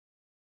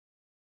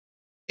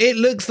It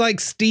looks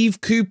like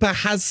Steve Cooper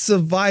has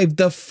survived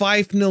the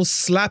 5-0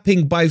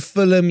 slapping by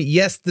Fulham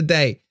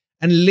yesterday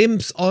and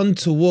limps on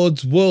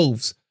towards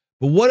Wolves.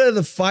 But what are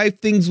the 5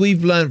 things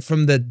we've learned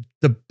from the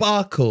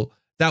debacle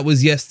that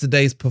was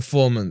yesterday's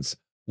performance?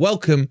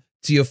 Welcome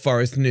to your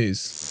Forest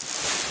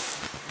News.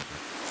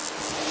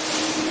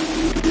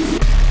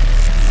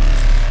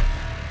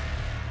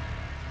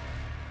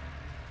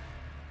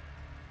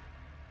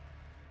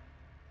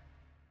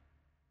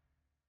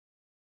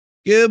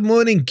 Good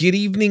morning, good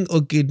evening,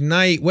 or good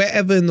night,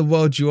 wherever in the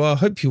world you are.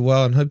 Hope you're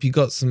well and hope you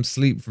got some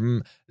sleep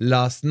from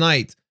last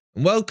night.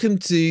 And welcome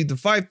to the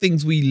 5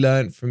 things we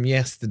learned from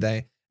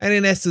yesterday. And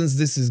in essence,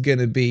 this is going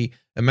to be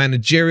a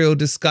managerial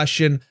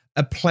discussion,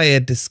 a player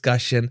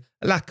discussion,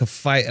 a lack of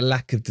fight, a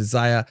lack of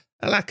desire,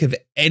 a lack of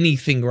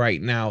anything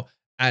right now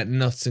at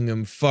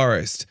Nottingham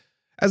Forest.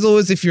 As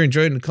always, if you're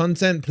enjoying the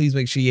content, please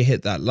make sure you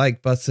hit that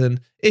like button.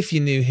 If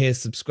you're new here,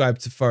 subscribe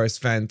to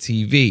Forest Fan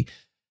TV.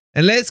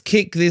 And let's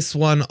kick this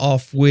one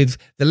off with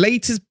the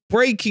latest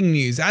breaking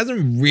news. It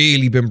hasn't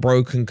really been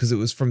broken because it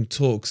was from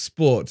Talk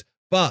Sport,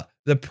 but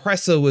the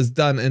presser was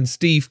done and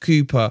Steve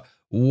Cooper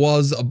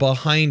was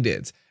behind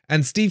it.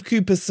 And Steve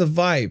Cooper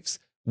survives.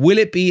 Will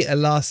it be a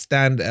last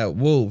stand at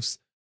Wolves?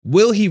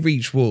 Will he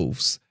reach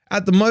Wolves?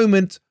 At the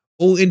moment,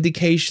 all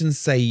indications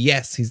say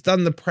yes. He's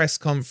done the press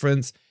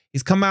conference.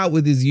 He's come out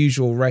with his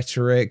usual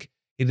rhetoric.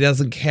 He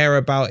doesn't care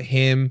about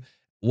him,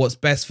 what's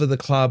best for the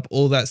club,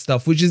 all that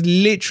stuff, which is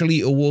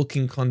literally a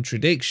walking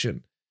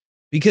contradiction.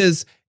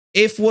 Because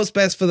if what's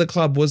best for the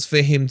club was for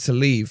him to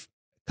leave,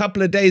 a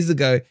couple of days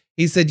ago,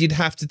 he said, you'd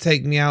have to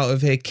take me out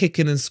of here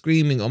kicking and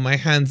screaming on my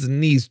hands and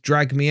knees,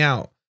 drag me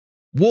out.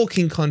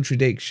 Walking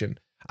contradiction.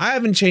 I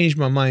haven't changed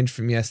my mind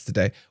from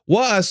yesterday.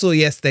 What I saw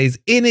yesterday is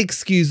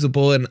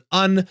inexcusable and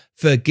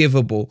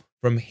unforgivable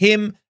from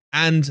him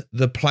and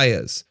the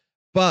players.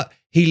 But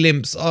he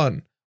limps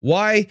on.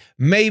 Why?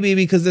 Maybe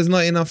because there's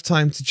not enough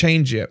time to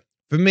change it.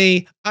 For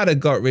me, I'd have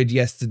got rid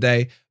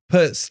yesterday,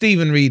 put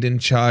Stephen Reed in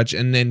charge,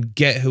 and then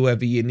get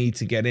whoever you need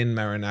to get in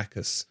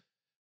Marinakis.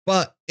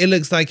 But it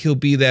looks like he'll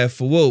be there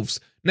for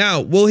Wolves.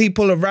 Now, will he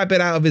pull a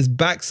rabbit out of his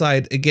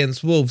backside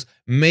against Wolves?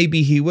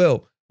 Maybe he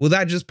will. Will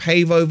that just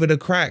pave over the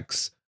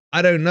cracks?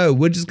 I don't know.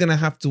 We're just going to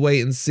have to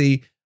wait and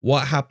see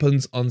what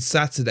happens on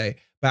Saturday.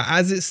 But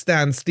as it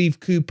stands, Steve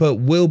Cooper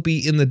will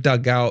be in the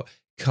dugout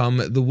come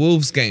the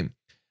Wolves game.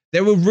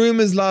 There were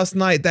rumours last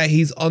night that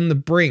he's on the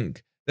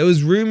brink. There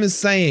was rumours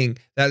saying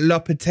that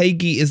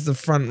Lopetegui is the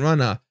front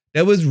runner.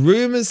 There was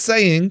rumours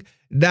saying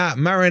that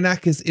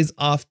Marinakis is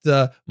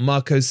after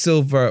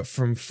Silva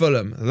from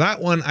Fulham.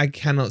 That one I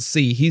cannot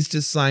see. He's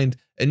just signed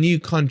a new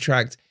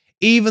contract.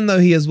 Even though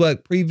he has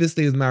worked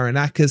previously with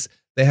Marinakis,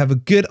 they have a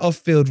good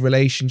off-field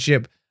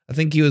relationship. I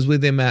think he was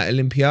with him at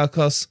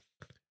Olympiacos.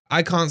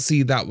 I can't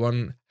see that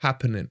one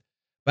happening.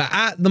 But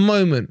at the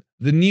moment,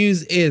 the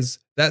news is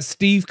that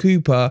Steve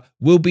Cooper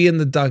will be in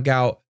the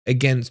dugout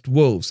against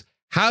Wolves.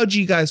 How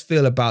do you guys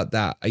feel about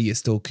that? Are you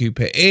still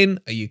Cooper in?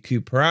 Are you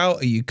Cooper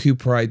out? Are you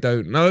Cooper I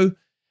don't know?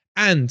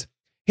 And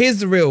here's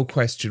the real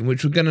question,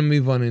 which we're going to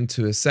move on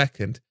into a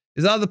second,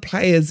 is are the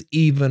players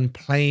even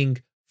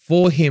playing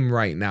for him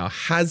right now?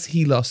 Has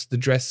he lost the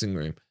dressing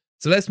room?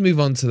 So let's move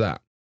on to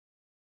that.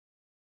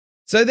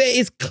 So there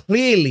is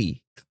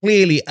clearly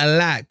a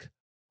lack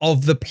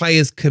of the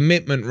players'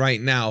 commitment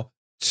right now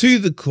to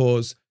the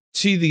cause,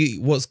 to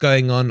what's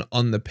going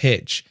on the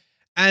pitch.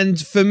 And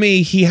for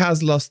me, he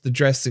has lost the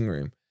dressing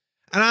room.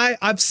 And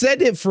I've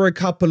said it for a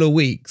couple of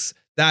weeks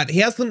that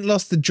he hasn't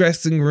lost the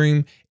dressing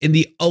room in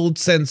the old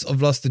sense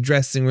of lost the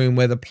dressing room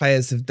where the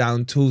players have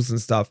down tools and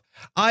stuff.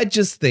 I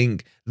just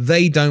think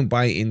they don't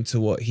buy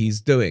into what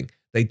he's doing.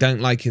 They don't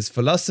like his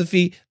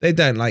philosophy. They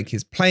don't like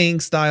his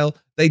playing style.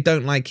 They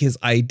don't like his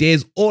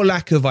ideas or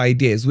lack of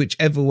ideas,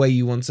 whichever way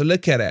you want to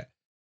look at it.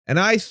 And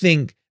I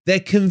think they're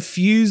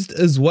confused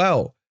as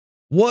well.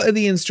 What are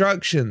the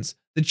instructions?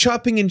 The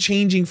chopping and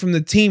changing from the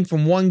team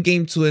from one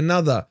game to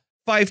another.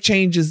 5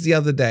 changes the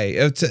other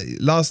day,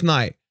 last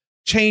night.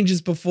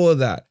 Changes before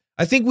that.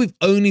 I think we've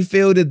only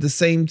fielded the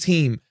same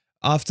team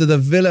after the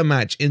Villa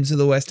match into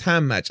the West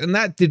Ham match, and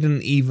that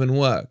didn't even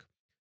work.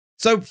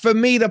 So for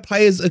me, the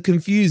players are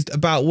confused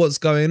about what's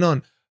going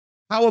on.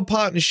 How are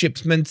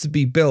partnerships meant to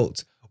be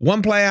built?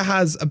 One player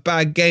has a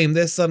bad game,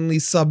 they're suddenly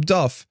subbed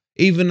off,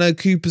 even though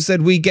Cooper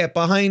said we get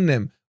behind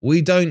them.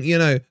 We don't,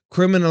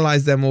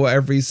 criminalize them or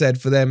whatever he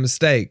said for their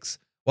mistakes.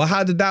 Well,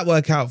 how did that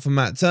work out for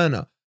Matt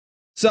Turner?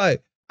 So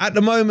at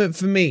the moment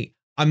for me,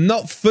 I'm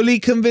not fully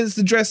convinced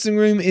the dressing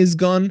room is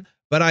gone,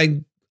 but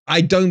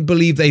I don't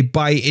believe they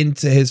buy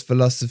into his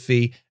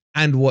philosophy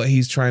and what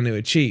he's trying to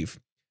achieve.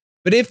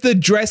 But if the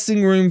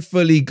dressing room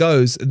fully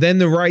goes, then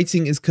the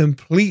writing is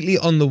completely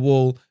on the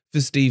wall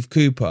for Steve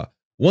Cooper.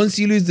 Once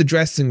you lose the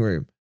dressing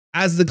room,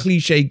 as the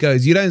cliche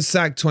goes, you don't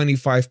sack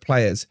 25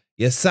 players,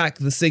 you sack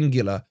the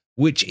singular,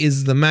 which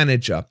is the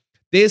manager.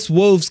 This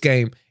Wolves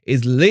game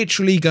is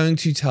literally going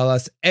to tell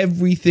us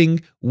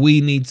everything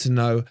we need to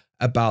know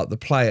about the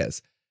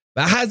players.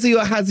 But has he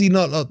or has he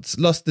not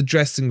lost the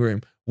dressing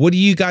room? What do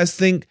you guys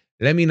think?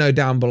 Let me know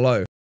down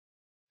below.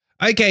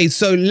 Okay,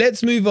 so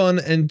let's move on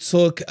and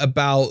talk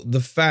about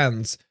the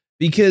fans,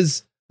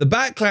 because the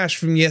backlash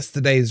from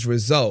yesterday's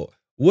result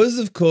was,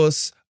 of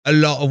course, a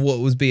lot of what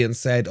was being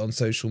said on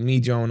social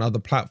media, on other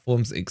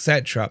platforms,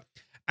 etc.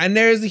 And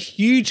there is a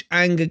huge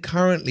anger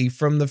currently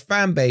from the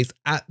fan base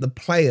at the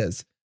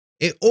players.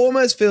 It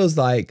almost feels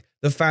like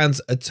the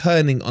fans are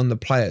turning on the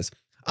players.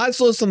 I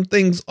saw some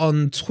things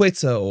on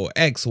Twitter or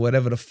X or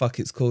whatever the fuck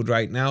it's called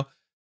right now,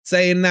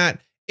 saying that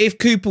if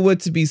Cooper were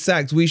to be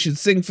sacked, we should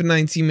sing for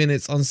 90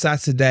 minutes on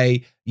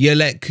Saturday. You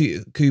let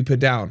Cooper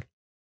down.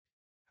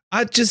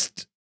 Anyway.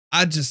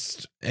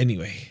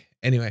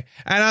 And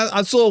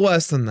I saw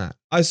worse than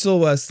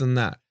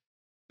that.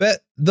 But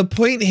the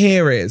point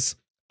here is,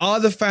 are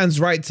the fans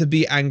right to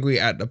be angry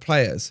at the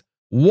players?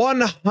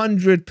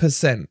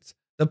 100%.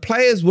 The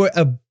players were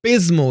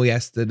abysmal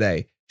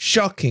yesterday.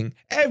 Shocking.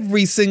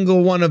 Every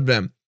single one of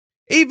them.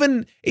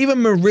 Even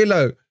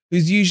Murillo,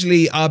 who's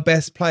usually our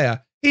best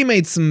player, he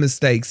made some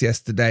mistakes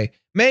yesterday.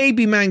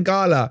 Maybe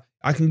Mangala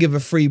I can give a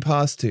free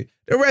pass to.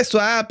 The rest were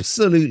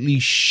absolutely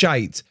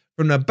shite.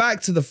 From the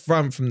back to the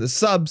front, from the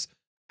subs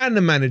and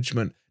the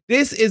management.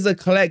 This is a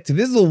collective.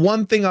 This is the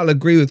one thing I'll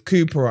agree with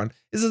Cooper on.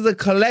 This is a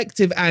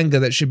collective anger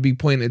that should be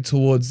pointed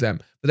towards them.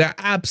 But they're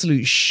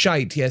absolute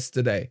shite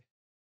yesterday.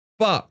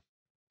 But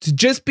to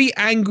just be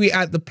angry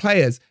at the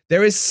players,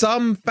 there is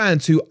some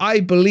fans who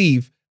I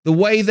believe the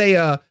way they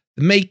are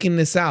making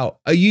this out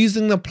are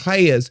using the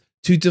players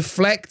to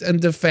deflect and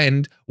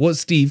defend what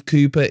Steve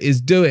Cooper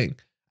is doing.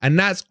 And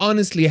that's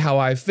honestly how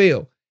I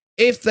feel.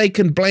 If they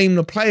can blame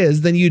the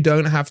players, then you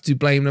don't have to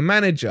blame the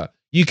manager.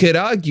 You could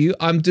argue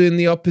I'm doing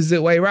the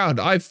opposite way around.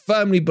 I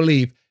firmly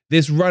believe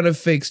this run of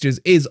fixtures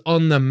is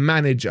on the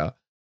manager.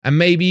 And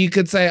maybe you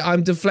could say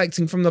I'm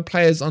deflecting from the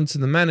players onto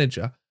the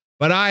manager,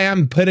 but I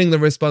am putting the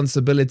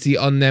responsibility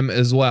on them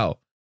as well.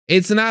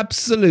 It's an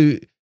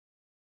absolute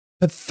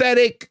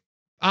pathetic,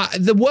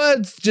 the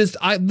words just,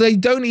 they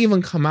don't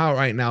even come out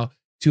right now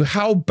to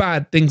how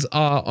bad things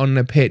are on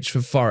the pitch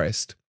for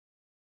Forest.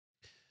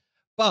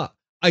 But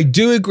I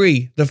do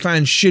agree the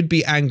fans should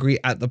be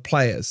angry at the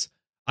players.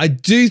 I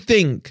do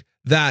think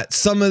that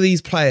some of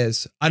these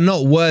players are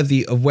not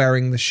worthy of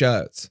wearing the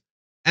shirts.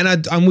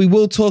 And we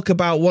will talk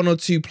about one or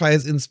two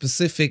players in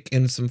specific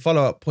in some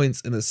follow-up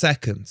points in a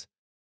second.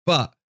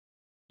 But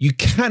you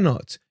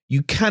cannot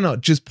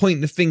just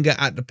point the finger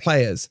at the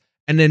players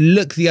and then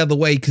look the other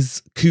way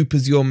because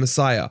Cooper's your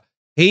messiah.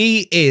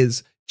 He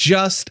is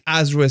just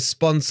as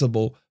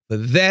responsible for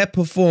their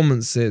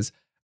performances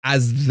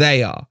as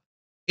they are.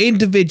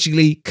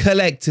 Individually,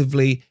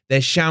 collectively,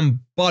 they're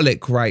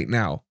shambolic right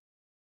now.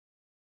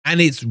 And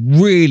it's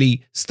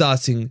really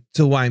starting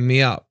to wind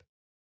me up.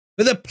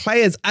 But the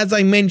players, as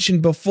I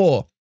mentioned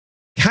before,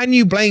 can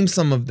you blame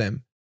some of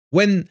them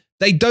when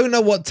they don't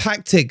know what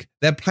tactic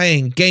they're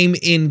playing game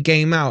in,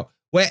 game out,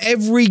 where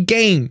every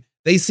game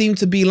they seem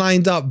to be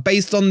lined up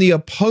based on the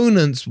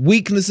opponent's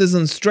weaknesses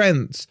and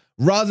strengths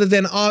rather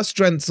than our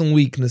strengths and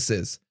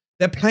weaknesses.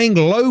 They're playing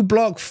low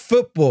block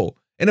football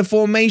in a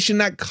formation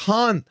that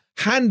can't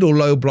handle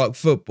low block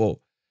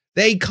football.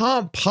 They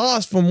can't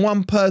pass from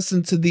one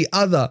person to the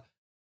other.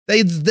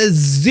 There's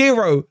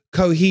zero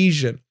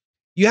cohesion.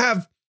 You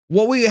have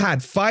what we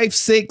had 5,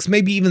 6,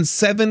 maybe even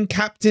 7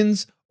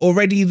 captains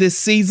already this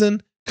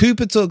season.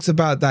 Cooper talks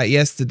about that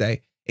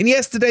yesterday. In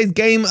yesterday's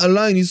game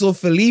alone, you saw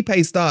Felipe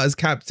start as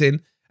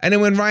captain. And then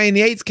when Ryan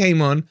Yates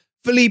came on,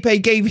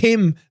 Felipe gave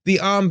him the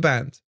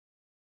armband.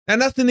 Now,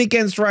 nothing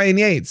against Ryan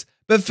Yates,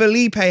 but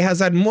Felipe has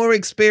had more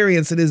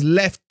experience in his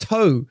left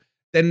toe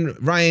than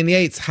Ryan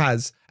Yates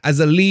has as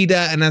a leader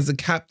and as a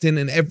captain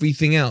and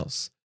everything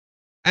else.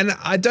 And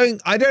I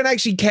don't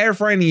actually care if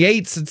Ryan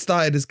Yates had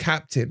started as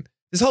captain.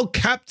 This whole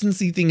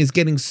captaincy thing is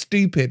getting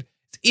stupid.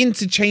 It's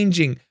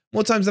interchanging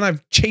more times than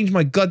I've changed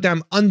my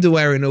goddamn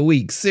underwear in a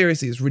week.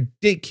 Seriously, it's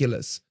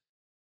ridiculous.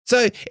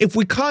 So if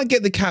we can't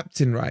get the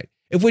captain right,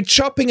 if we're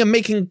chopping and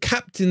making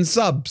captain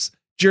subs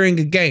during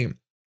a game,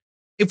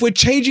 if we're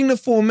changing the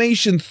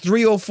formation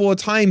 3 or 4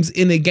 times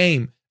in a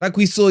game, like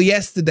we saw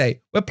yesterday,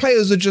 where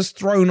players are just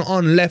thrown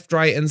on left,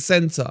 right, and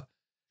center,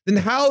 then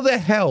how the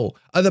hell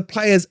are the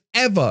players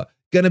ever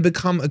going to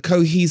become a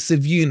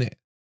cohesive unit?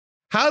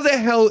 How the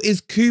hell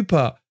is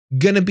Cooper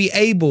going to be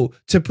able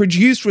to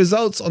produce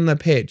results on the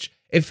pitch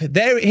if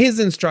his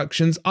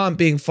instructions aren't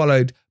being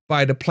followed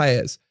by the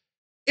players?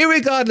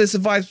 Irregardless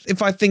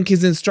if I think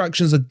his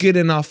instructions are good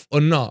enough or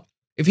not.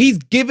 If he's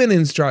given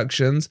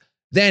instructions,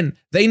 then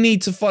they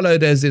need to follow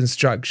those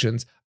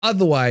instructions.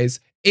 Otherwise,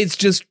 it's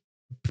just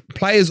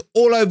players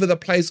all over the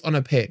place on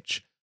a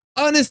pitch.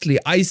 Honestly,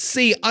 I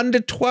see under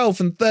 12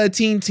 and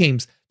 13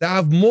 teams that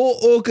have more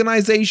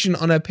organisation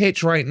on a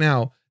pitch right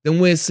now than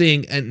we're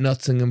seeing at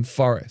Nottingham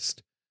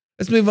Forest.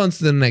 Let's move on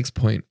to the next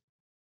point.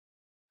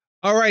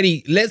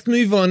 Alrighty, let's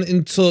move on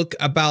and talk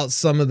about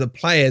some of the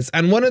players.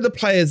 And one of the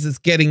players that's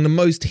getting the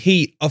most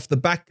heat off the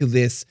back of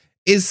this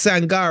is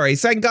Sangare.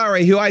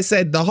 Sangare, who I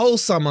said the whole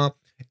summer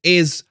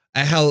is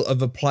a hell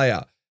of a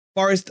player.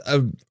 Forest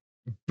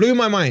blew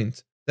my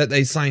mind that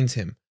they signed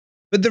him.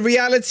 But the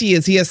reality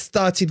is he has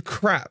started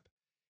crap.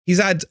 He's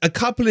had a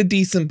couple of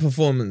decent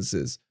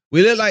performances.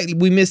 We look like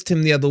we missed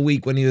him the other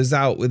week when he was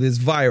out with his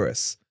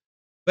virus,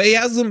 but he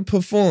hasn't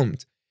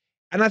performed.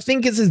 And I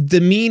think it's his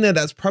demeanor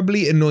that's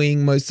probably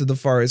annoying most of the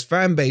Forest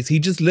fan base. He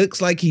just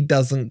looks like he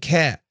doesn't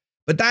care.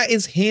 But that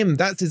is him.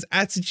 That's his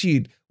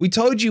attitude. We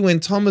told you when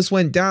Thomas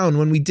went down,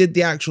 when we did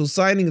the actual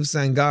signing of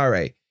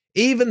Sangare,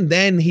 even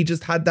then he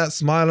just had that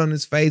smile on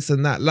his face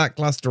and that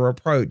lackluster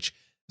approach.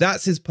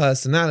 That's his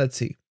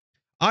personality.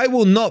 I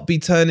will not be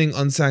turning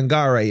on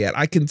Sangare yet.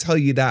 I can tell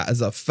you that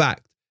as a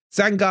fact.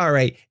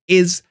 Sangare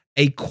is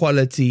a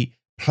quality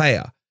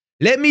player.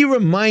 Let me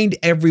remind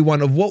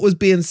everyone of what was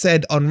being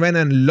said on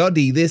Renan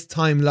Lodi this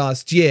time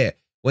last year,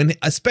 when,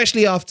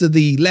 especially after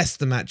the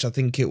Leicester match, I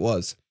think it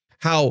was,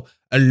 how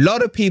a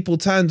lot of people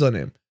turned on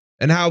him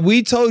and how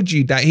we told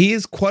you that he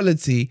is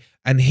quality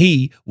and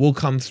he will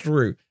come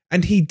through.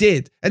 And he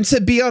did. And to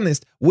be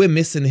honest, we're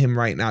missing him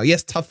right now.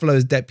 Yes, Tuffalo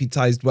is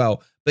deputized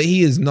well, but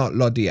he is not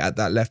Lodi at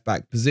that left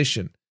back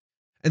position.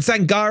 And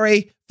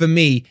Sangare, for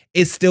me,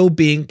 is still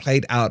being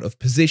played out of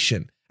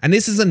position. And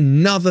this is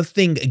another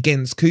thing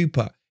against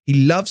Cooper.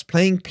 He loves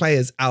playing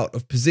players out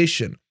of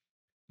position.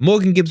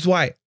 Morgan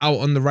Gibbs-White out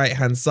on the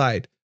right-hand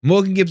side.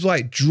 Morgan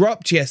Gibbs-White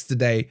dropped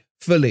yesterday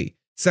fully.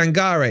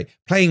 Sangare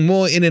playing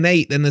more in an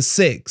 8 than a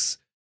 6.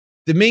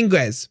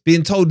 Dominguez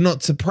being told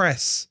not to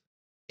press.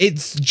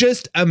 It's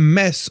just a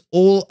mess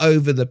all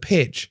over the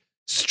pitch.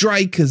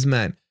 Strikers,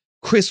 man.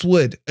 Chris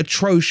Wood,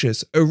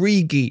 atrocious.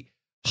 Origi,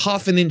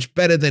 half an inch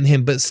better than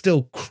him, but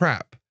still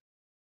crap.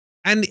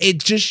 And it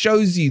just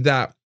shows you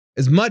that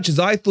as much as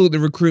I thought the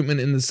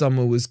recruitment in the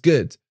summer was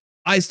good,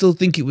 I still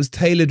think it was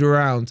tailored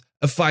around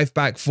a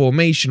 5-back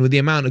formation with the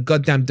amount of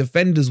goddamn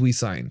defenders we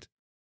signed.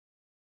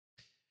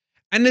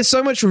 And there's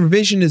so much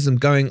revisionism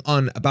going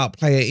on about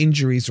player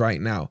injuries right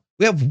now.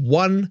 We have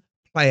one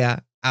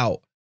player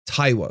out,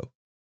 Taiwo.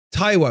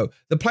 Taiwo,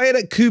 the player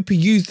that Cooper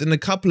used in a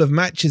couple of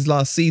matches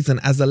last season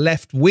as a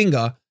left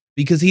winger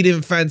because he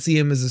didn't fancy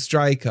him as a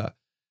striker.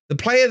 The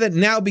player that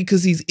now,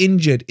 because he's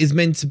injured, is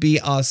meant to be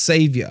our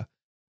saviour.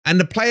 And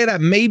the player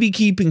that may be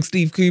keeping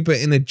Steve Cooper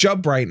in a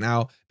job right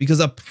now because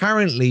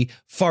apparently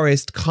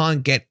Forest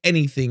can't get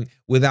anything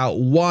without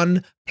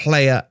one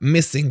player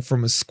missing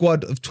from a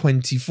squad of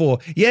 24.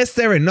 Yes,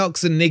 there are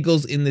knocks and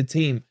niggles in the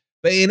team,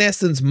 but in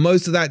essence,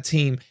 most of that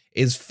team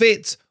is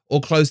fit or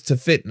close to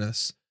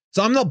fitness.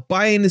 So I'm not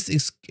buying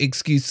this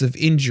excuse of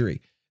injury,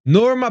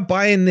 nor am I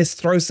buying this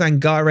throw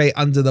Sangare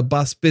under the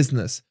bus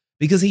business,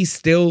 because he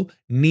still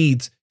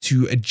needs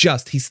to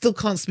adjust. He still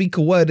can't speak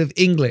a word of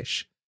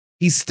English.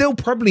 He's still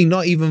probably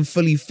not even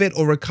fully fit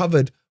or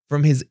recovered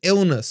from his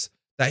illness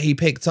that he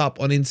picked up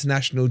on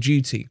international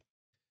duty.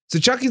 So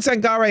chucking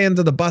Sangare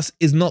under the bus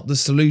is not the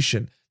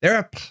solution. There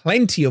are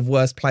plenty of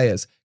worse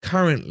players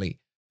currently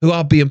who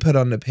are being put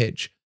on the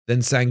pitch than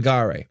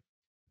Sangare.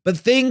 But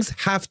things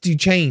have to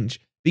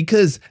change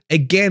because,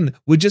 again,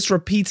 we're just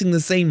repeating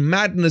the same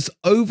madness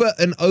over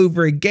and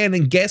over again.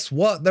 And guess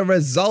what? The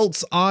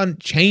results aren't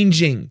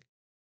changing.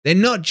 They're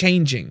not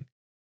changing.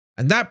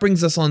 And that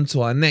brings us on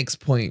to our next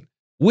point,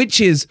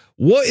 which is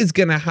what is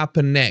going to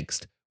happen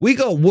next. We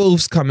got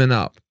Wolves coming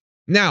up.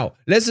 Now,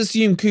 let's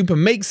assume Cooper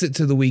makes it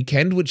to the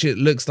weekend, which it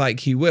looks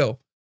like he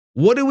will.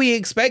 What are we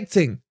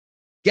expecting?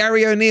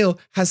 Gary O'Neill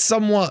has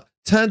somewhat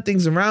turned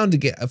things around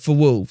again for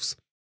Wolves.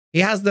 He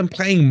has them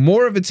playing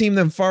more of a team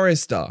than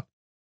Forest are.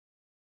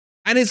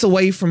 And it's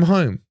away from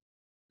home.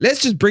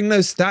 Let's just bring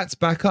those stats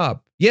back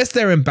up. Yes,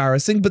 they're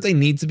embarrassing, but they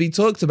need to be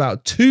talked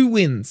about. 2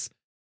 wins.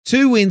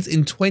 2 wins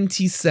in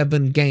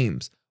 27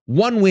 games.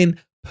 1 win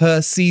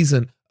per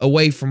season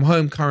away from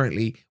home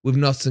currently with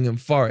Nottingham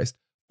Forest.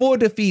 4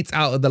 defeats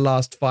out of the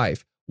last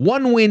 5.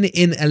 1 win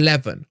in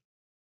 11.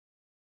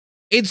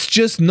 It's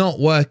just not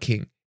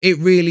working. It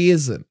really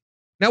isn't.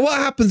 Now, what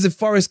happens if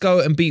Forest go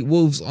and beat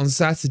Wolves on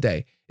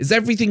Saturday? Is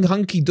everything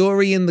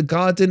hunky-dory in the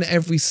garden?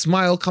 Every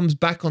smile comes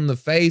back on the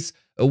face?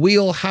 Are we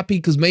all happy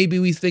because maybe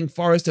we think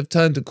Forest have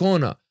turned a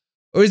corner?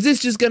 Or is this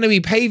just going to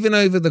be paving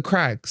over the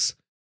cracks?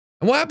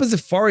 And what happens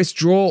if Forest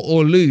draw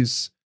or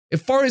lose?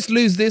 If Forest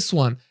lose this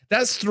one,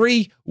 that's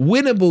 3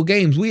 winnable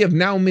games we have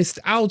now missed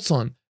out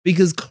on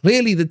because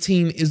clearly the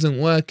team isn't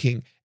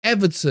working.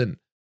 Everton,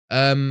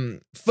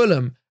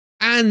 Fulham,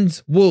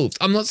 and Wolves.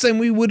 I'm not saying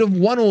we would have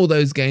won all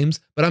those games,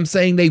 but I'm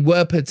saying they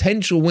were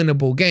potential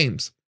winnable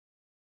games.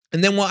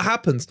 And then what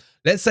happens?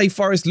 Let's say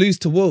Forest lose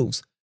to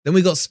Wolves. Then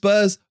we got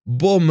Spurs,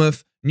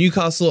 Bournemouth,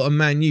 Newcastle, and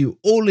Man U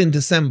all in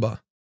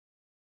December.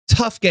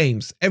 Tough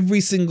games,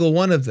 every single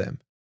one of them.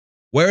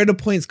 Where are the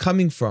points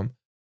coming from?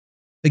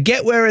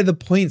 Forget where are the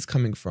points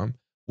coming from.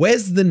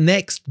 Where's the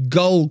next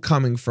goal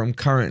coming from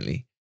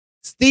currently?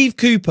 Steve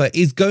Cooper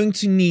is going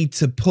to need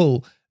to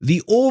pull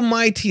the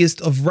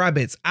almightiest of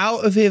rabbits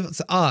out of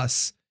his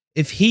ass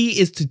if he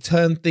is to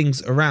turn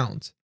things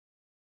around.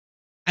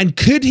 And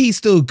could he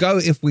still go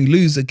if we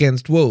lose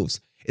against Wolves?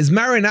 Is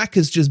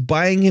Marinakis just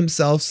buying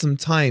himself some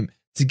time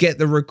to get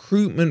the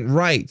recruitment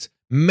right?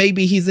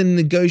 Maybe he's in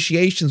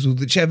negotiations with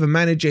whichever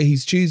manager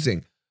he's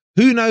choosing.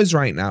 Who knows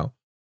right now?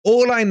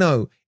 All I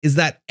know is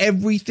that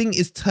everything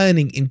is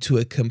turning into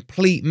a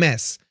complete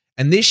mess.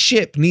 And this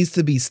ship needs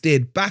to be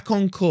steered back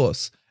on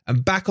course,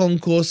 and back on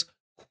course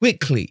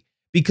quickly,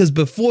 because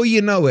before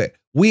you know it,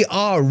 we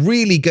are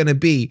really going to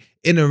be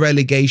in a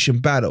relegation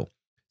battle.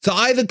 So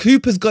either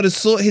Cooper's got to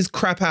sort his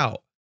crap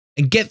out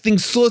and get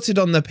things sorted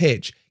on the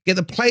pitch, get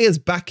the players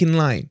back in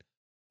line,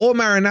 or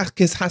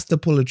Marinakis has to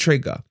pull a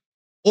trigger.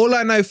 All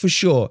I know for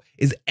sure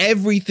is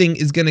everything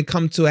is going to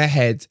come to a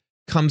head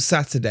come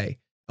Saturday,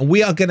 and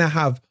we are going to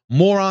have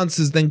more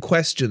answers than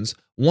questions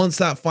once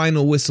that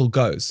final whistle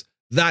goes.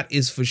 That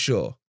is for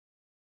sure.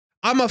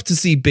 I'm off to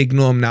see Big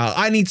Norm now.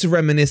 I need to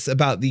reminisce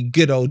about the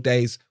good old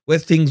days where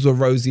things were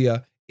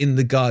rosier in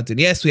the garden.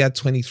 Yes, we had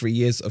 23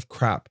 years of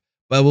crap,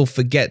 but we'll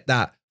forget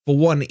that for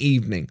one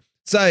evening.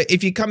 So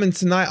if you're coming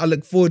tonight, I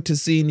look forward to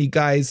seeing you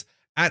guys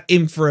at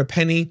In For A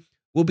Penny.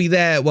 We'll be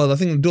there. Well, I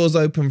think the doors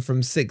open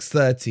from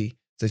 6:30.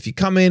 So if you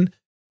come in,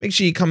 make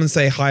sure you come and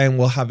say hi and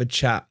we'll have a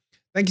chat.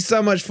 Thank you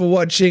so much for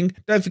watching.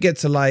 Don't forget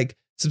to like,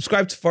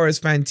 subscribe to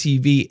Forest Fan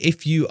TV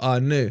if you are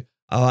new.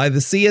 I'll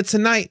either see you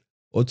tonight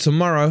or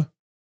tomorrow.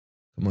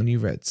 Come on, you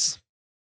Reds.